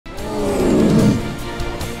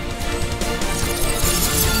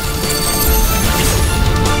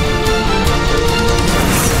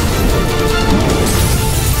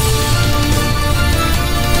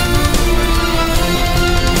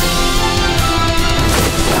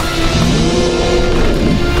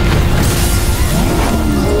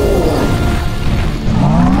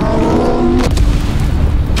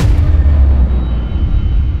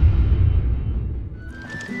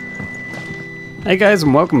Hey guys,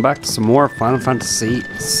 and welcome back to some more Final Fantasy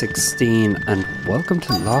XVI, and welcome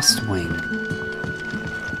to Lost Wing.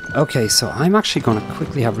 Okay, so I'm actually going to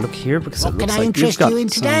quickly have a look here because it looks like we've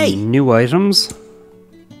got some new items.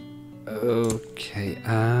 Okay,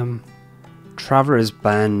 Traveler's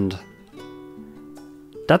Band.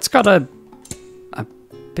 That's got a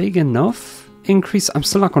big enough increase. I'm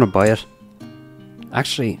still not going to buy it.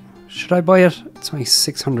 Actually, should I buy it? It's only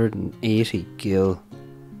 680 gil.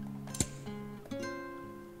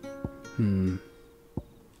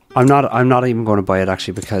 I'm not even going to buy it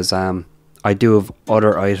actually because I do have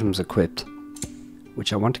other items equipped,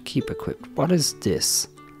 which I want to keep equipped. What is this?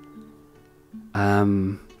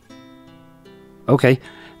 Okay,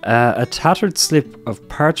 a tattered slip of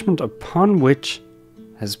parchment upon which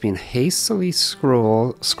has been hastily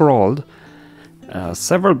scrawled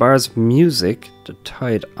several bars of music to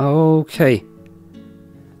tide. Okay,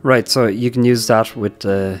 right. So you can use that with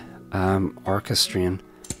the orchestrion.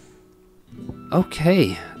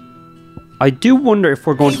 Okay. I do wonder if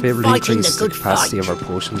we're going to be able to increase the capacity of our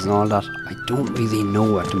potions and all that. I don't really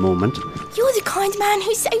know at the moment. You're the kind man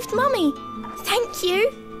who saved Mummy. Thank you.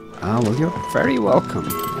 Ah, well, you're very welcome.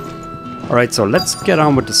 Alright, so let's get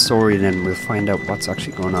on with the story and then we'll find out what's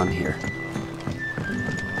actually going on here.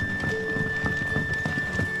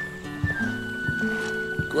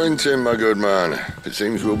 Quentin, my good man. It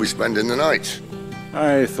seems we'll be spending the night.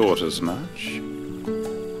 I thought as much.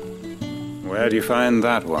 Where do you find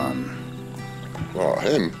that one? What,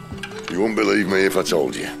 him? You wouldn't believe me if I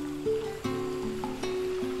told you.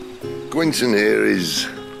 Quentin here is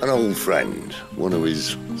an old friend, one who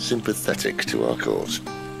is sympathetic to our cause.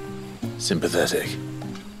 Sympathetic?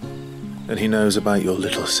 And he knows about your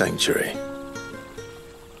little sanctuary.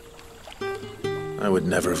 I would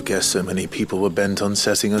never have guessed so many people were bent on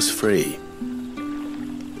setting us free.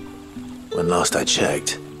 When last I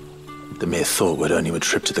checked, the mere thought would earn you a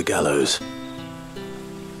trip to the gallows.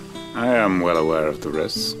 I am well aware of the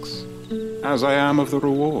risks, as I am of the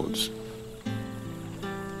rewards.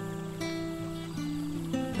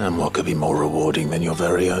 And what could be more rewarding than your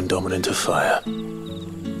very own dominant of fire?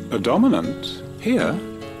 A dominant? Here?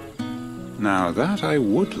 Now that I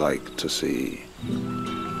would like to see.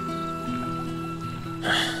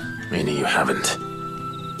 Meaning you haven't?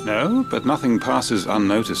 No, but nothing passes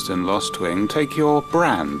unnoticed in Lost Wing. Take your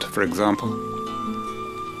brand, for example.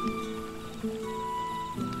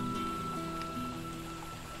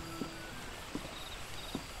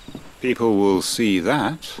 People will see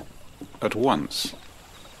that at once.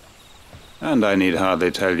 And I need hardly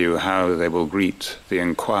tell you how they will greet the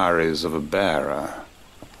inquiries of a bearer.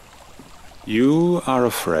 You are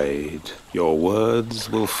afraid your words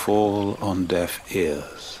will fall on deaf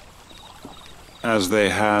ears, as they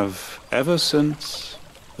have ever since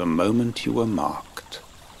the moment you were marked.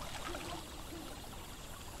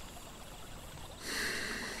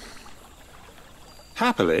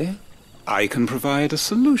 Happily, I can provide a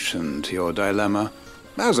solution to your dilemma,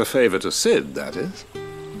 as a favor to Sid, that is.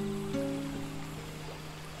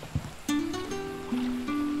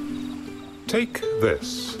 Take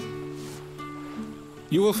this.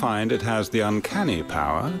 You will find it has the uncanny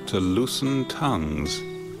power to loosen tongues.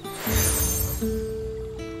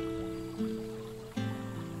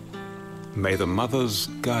 May the mothers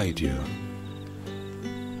guide you.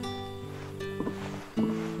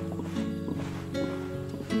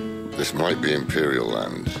 This might be Imperial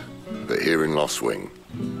land, but here in Lost Wing,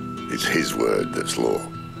 it's his word that's law.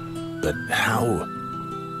 But how?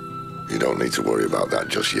 You don't need to worry about that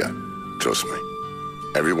just yet. Trust me.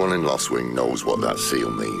 Everyone in Lost Wing knows what that seal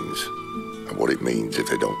means, and what it means if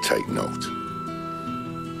they don't take note.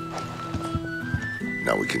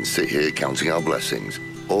 Now we can sit here counting our blessings,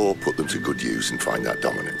 or put them to good use and find that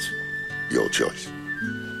dominance. Your choice.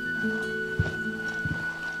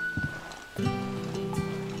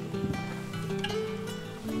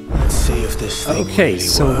 Let's see if this thing Okay, really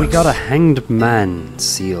so works. we got a Hanged Man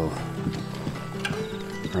seal.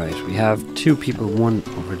 Right, we have two people, one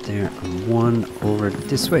over there and one over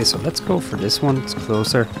this way. So let's go for this one, it's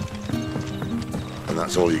closer. And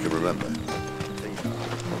that's all you can remember.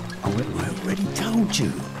 Oh, wait. I already told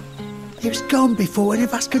you. He was gone before any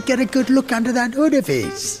of us could get a good look under that hood of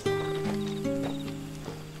his.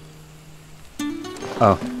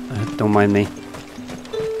 Oh, don't mind me.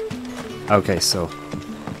 Okay, so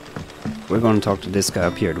we're going to talk to this guy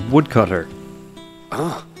up here, the woodcutter.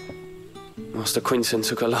 Ah, Master Quinton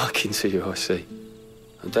took a liking to you, I see.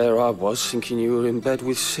 And there I was, thinking you were in bed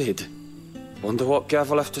with Sid. Wonder what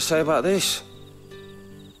Gav will have to say about this.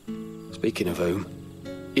 Speaking of whom,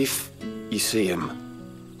 if you see him,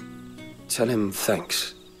 tell him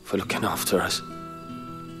thanks for looking after us.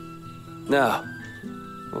 Now,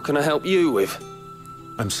 What can I help you with?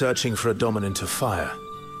 I'm searching for a dominant of fire.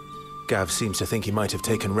 Gav seems to think he might have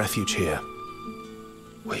taken refuge here.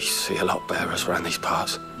 We see a lot bearers around these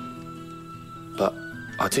parts. But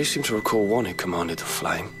I do seem to recall one who commanded the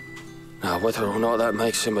flame. Now, whether or not that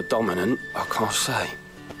makes him a dominant, I can't say.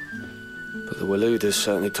 But the Waluders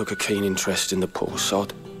certainly took a keen interest in the poor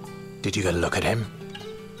sod. Did you get a look at him?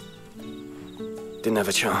 Didn't have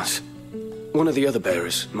a chance. One of the other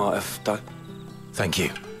bearers might have, though. Thank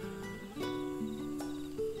you.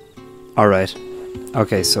 Alright.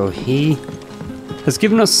 Okay, so he has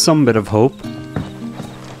given us some bit of hope.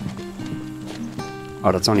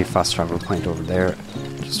 Oh, that's only a fast travel point over there.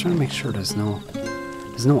 Just trying to make sure there's no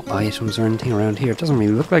items or anything around here. It doesn't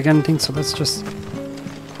really look like anything, so let's just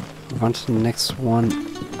move on to the next one.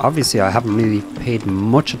 Obviously, I haven't really paid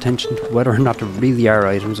much attention to whether or not there really are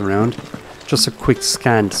items around. Just a quick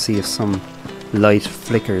scan to see if some light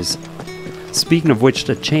flickers. Speaking of which,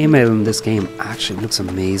 the chainmail in this game actually looks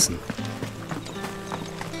amazing.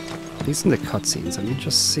 At least in the cutscenes. Let me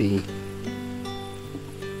just see.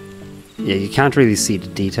 Yeah, you can't really see the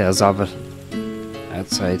details of it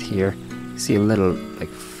outside here. You see a little like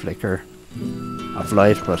flicker of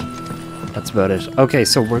light, but that's about it. Okay,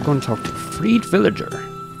 so we're going to talk to a freed villager.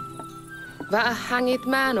 That a hanged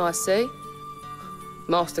man, I see.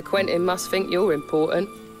 Master Quentin must think you're important.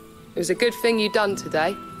 It was a good thing you done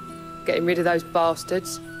today, getting rid of those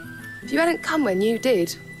bastards. If you hadn't come when you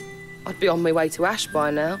did, I'd be on my way to Ash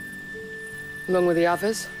by now, along with the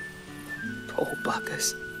others. Poor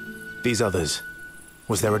buggers. These others,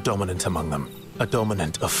 was there a dominant among them? A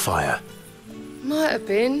dominant of fire? Might have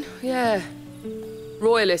been, yeah.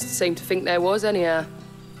 Royalists seem to think there was, anyhow.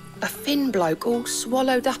 A thin bloke all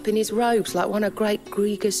swallowed up in his robes like one of Great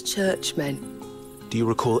Gregor's churchmen. Do you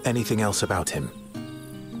recall anything else about him?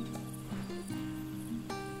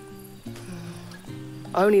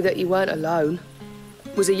 Only that he weren't alone.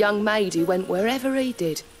 Was a young maid who went wherever he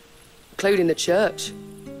did, including the church,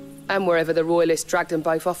 and wherever the Royalists dragged them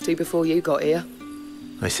both off to before you got here.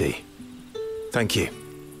 I see. Thank you.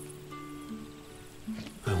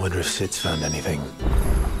 I wonder if Sid's found anything.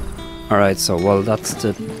 Alright, so, well, that's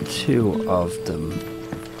the two of them.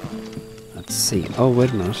 Let's see. Oh,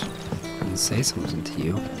 wait a minute. I can say something to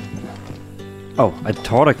you. Oh, I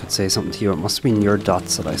thought I could say something to you. It must have been your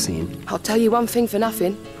dots that I seen. I'll tell you one thing for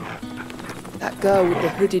nothing. That girl with the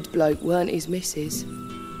hooded bloke weren't his missus.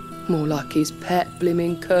 More like his pet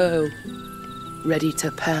blimmin' curl. Ready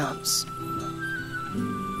to pounce.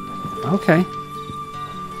 Okay.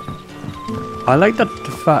 I like that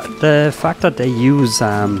the fact that they use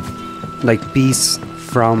like beasts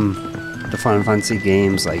from the Final Fantasy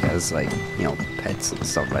games like as like, you know, pets and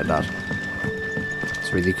stuff like that.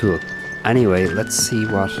 It's really cool. Anyway, let's see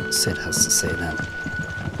what Sid has to say then.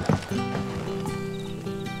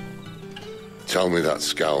 Tell me that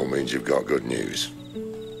scowl means you've got good news.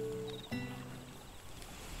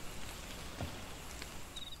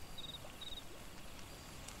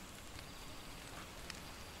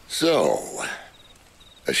 So,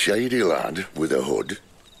 a shady lad with a hood,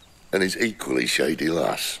 and his equally shady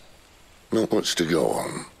lass. Not much to go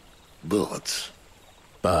on, but...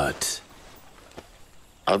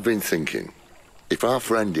 I've been thinking, if our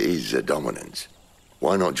friend is a dominant,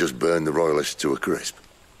 why not just burn the Royalists to a crisp?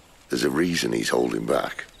 There's a reason he's holding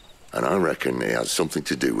back, and I reckon it has something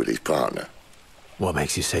to do with his partner. What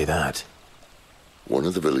makes you say that? One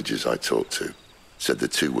of the villagers I talked to said the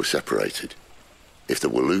two were separated. If the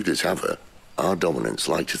Waluders have her, our dominants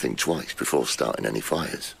like to think twice before starting any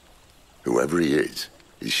fires. Whoever he is,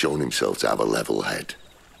 he's shown himself to have a level head.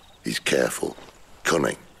 He's careful,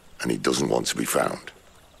 cunning, and he doesn't want to be found.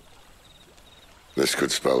 This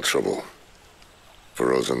could spell trouble.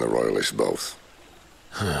 For us and the Royalists both.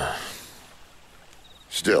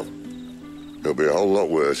 Still, it'll be a whole lot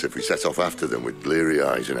worse if we set off after them with bleary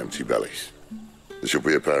eyes and empty bellies. There should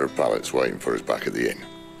be a pair of pallets waiting for us back at the inn.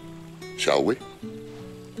 Shall we?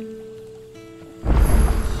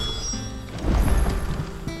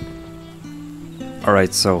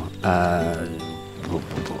 Alright, so,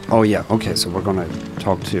 oh yeah, okay, so we're gonna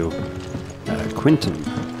talk to Quentin.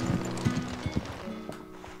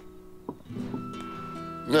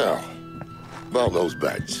 Now, about those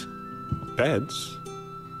beds. Beds?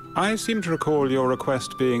 I seem to recall your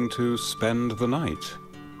request being to spend the night.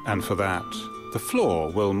 And for that, the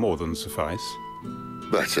floor will more than suffice.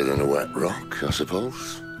 Better than a wet rock, I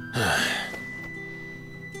suppose.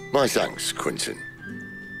 My thanks, Quentin.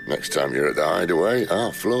 Next time you're at the hideaway,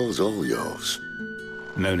 our floor's all yours.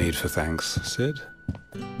 No need for thanks, Sid.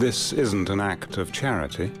 This isn't an act of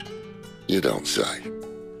charity. You don't say.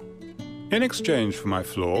 In exchange for my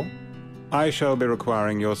floor, I shall be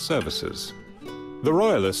requiring your services. The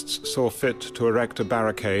Royalists saw fit to erect a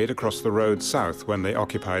barricade across the road south when they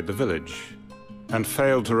occupied the village, and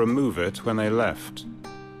failed to remove it when they left.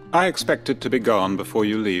 I expect it to be gone before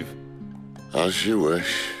you leave. As you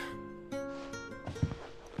wish.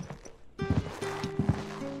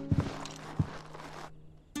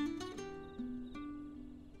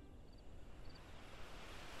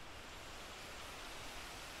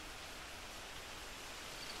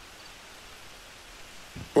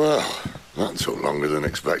 Well, that took longer than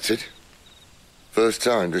expected. First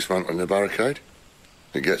time dismantling the barricade?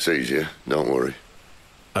 It gets easier, don't worry.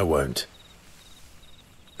 I won't.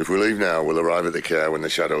 If we leave now, we'll arrive at the care when the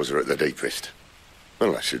shadows are at their deepest.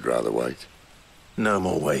 Unless you'd rather wait. No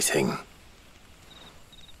more waiting.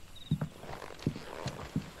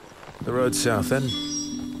 The road south then?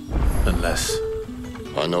 Unless...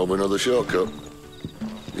 I know of another shortcut.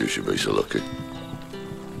 You should be so lucky.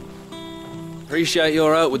 Appreciate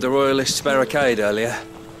your help with the Royalists' barricade earlier.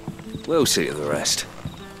 We'll see to the rest.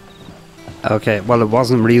 Okay, well, it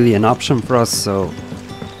wasn't really an option for us, so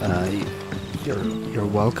you're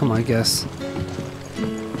welcome, I guess.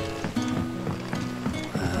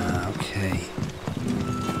 Okay,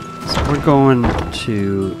 so we're going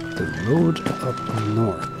to the road up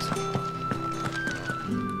north,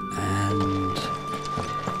 and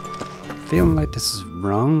feeling like this is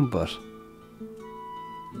wrong, but.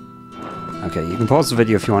 Okay, you can pause the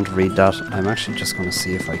video if you want to read that. I'm actually just going to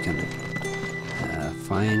see if I can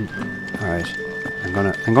find. All right,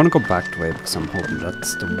 I'm gonna go back the way because I'm hoping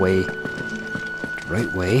that's the way, the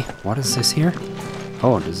right way. What is this here?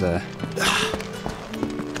 Oh, there's a.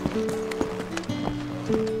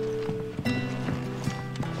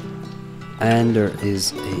 And there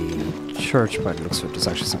is a church by the looks of it. There's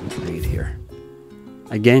actually something to read here.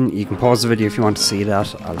 Again, you can pause the video if you want to see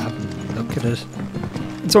that. I'll have a look at it.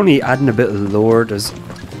 It's only adding a bit of lore, there's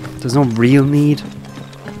no real need.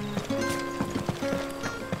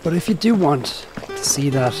 But if you do want to see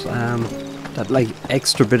that, that like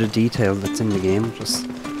extra bit of detail that's in the game, just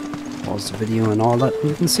pause the video and all that and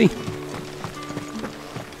you can see.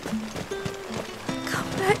 Come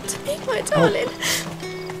back to me, my darling.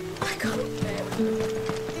 I can't bear it.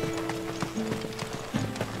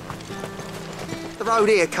 The road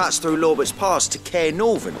here cuts through Lorbert's Pass to Care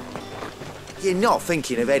Northern. You're not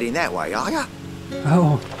thinking of heading that way, are you?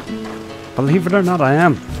 Oh, believe it or not, I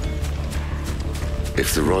am.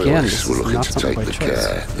 If the Royalists were looking to take the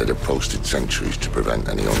care, they'd have posted sentries to prevent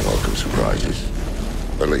any unwelcome surprises.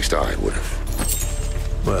 At least I would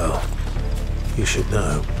have. Well, you should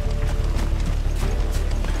know.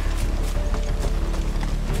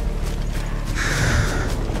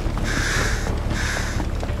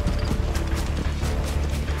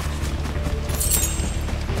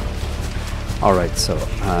 Alright, so,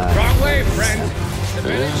 Wrong way, friend.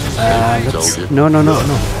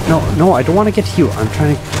 no, I don't want to get you. I'm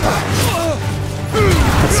trying to...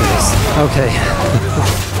 Let's do this. Okay.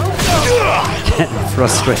 Getting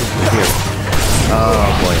frustrated with here. Oh,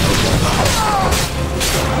 boy.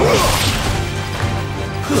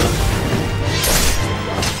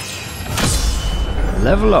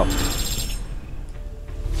 Level up.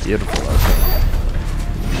 Beautiful, okay.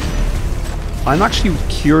 I'm actually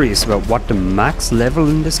curious about what the max level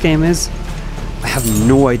in this game is. I have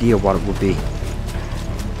no idea what it would be.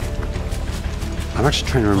 I'm actually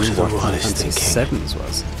trying to remember what Final Fantasy VII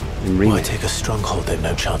was. Why take a stronghold they've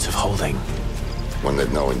no chance of holding? When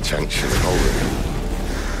they've no intention of holding it.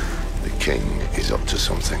 The king is up to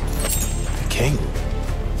something. The king?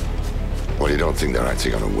 Well, you don't think they're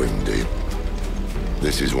acting on a whim, do you?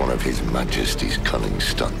 This is one of His Majesty's cunning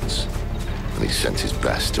stunts. And he sent his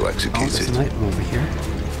best to execute there's it. an item over here.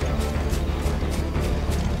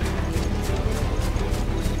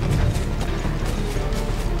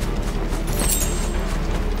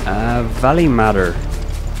 Valley Matter.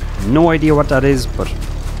 No idea what that is, but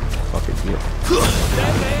fuck it, here.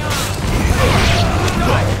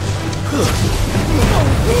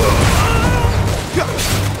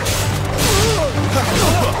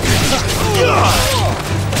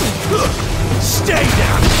 Stay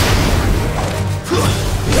down.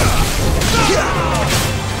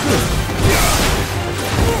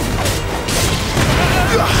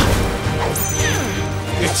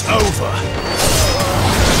 It's over.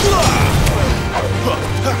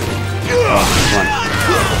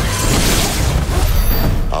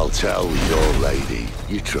 I'll tell your lady.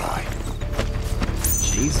 You try.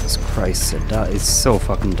 Jesus Christ, Sid, that is so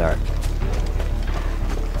fucking dark.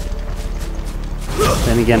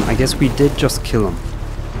 Then again, I guess we did just kill him.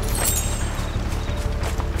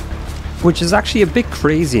 Which is actually a bit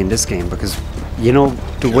crazy in this game because you know,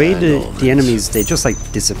 the way the enemies, they just like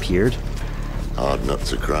disappeared. Hard nut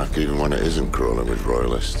to crack, even when it isn't crawling with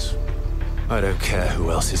royalists. I don't care who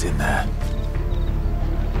else is in there.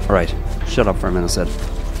 Alright, shut up for a minute, Sid.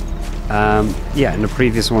 Yeah, in the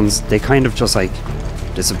previous ones, they kind of just like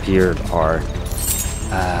disappeared, or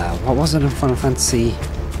what was it in Final Fantasy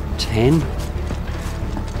X?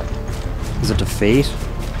 Was it the Fate?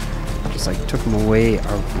 Just like took them away,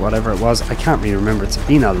 or whatever it was. I can't really remember. It's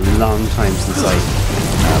been a long time since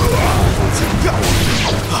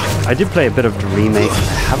I did play a bit of the remake. I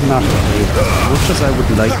have not played as much as I would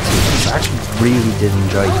like to, because I actually really did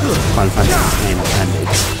enjoy Final Fantasy X and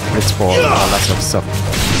its Blitzball and all that sort of stuff.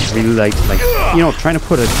 Really liked, like, you know, trying to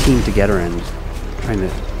put a team together and trying to,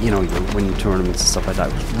 you know, win tournaments and stuff like that.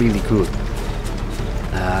 It was really cool.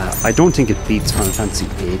 I don't think it beats Final Fantasy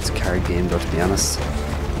VIII's card game, though, to be honest.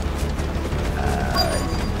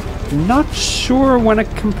 Not sure when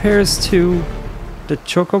it compares to the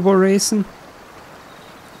Chocobo racing.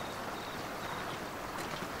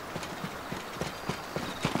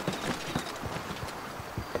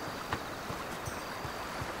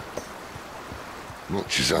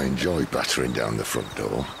 Much as I enjoy battering down the front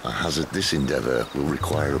door, I hazard this endeavour will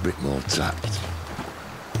require a bit more tact.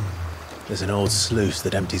 There's an old sluice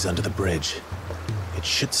that empties under the bridge. It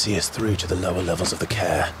should see us through to the lower levels of the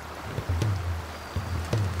care.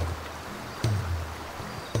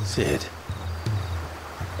 Sid.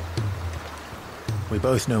 We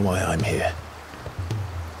both know why I'm here.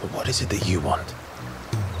 But what is it that you want?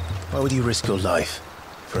 Why would you risk your life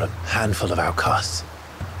for a handful of outcasts?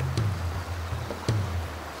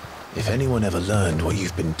 If anyone ever learned what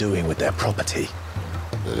you've been doing with their property...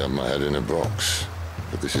 They'd have my head in a box.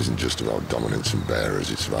 But this isn't just about dominance and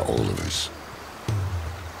bearers, it's about all of us.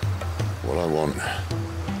 What I want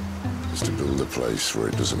is to build a place where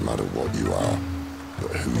it doesn't matter what you are,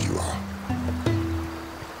 but who you are.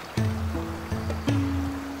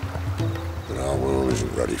 But our world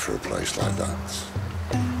isn't ready for a place like that.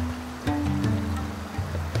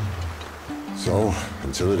 So,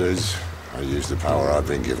 until it is, I use the power I've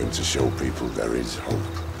been given to show people there is hope.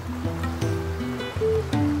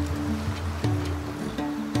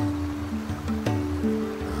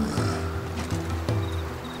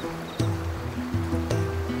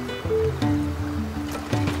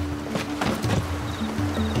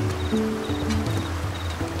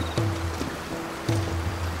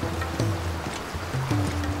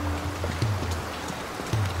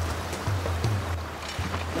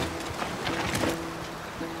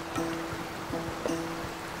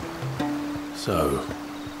 So,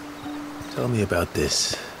 tell me about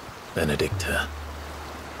this, Benedicta.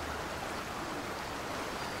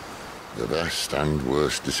 The best and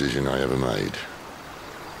worst decision I ever made.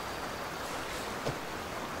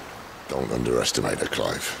 Don't underestimate her,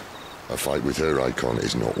 Clive. A fight with her Eikon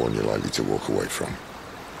is not one you're likely to walk away from.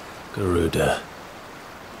 Garuda.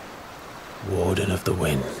 Warden of the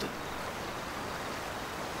Wind.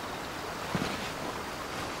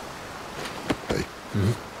 Hey.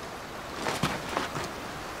 Hmm?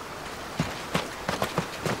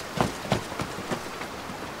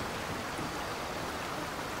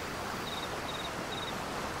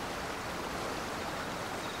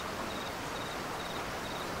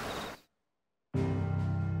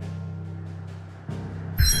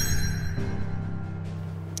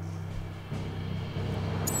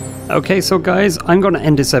 Okay, so guys, I'm going to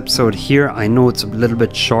end this episode here. I know it's a little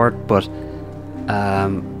bit short, but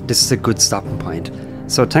this is a good stopping point.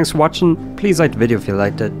 So thanks for watching. Please like the video if you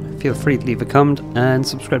liked it. Feel free to leave a comment and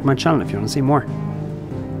subscribe to my channel if you want to see more.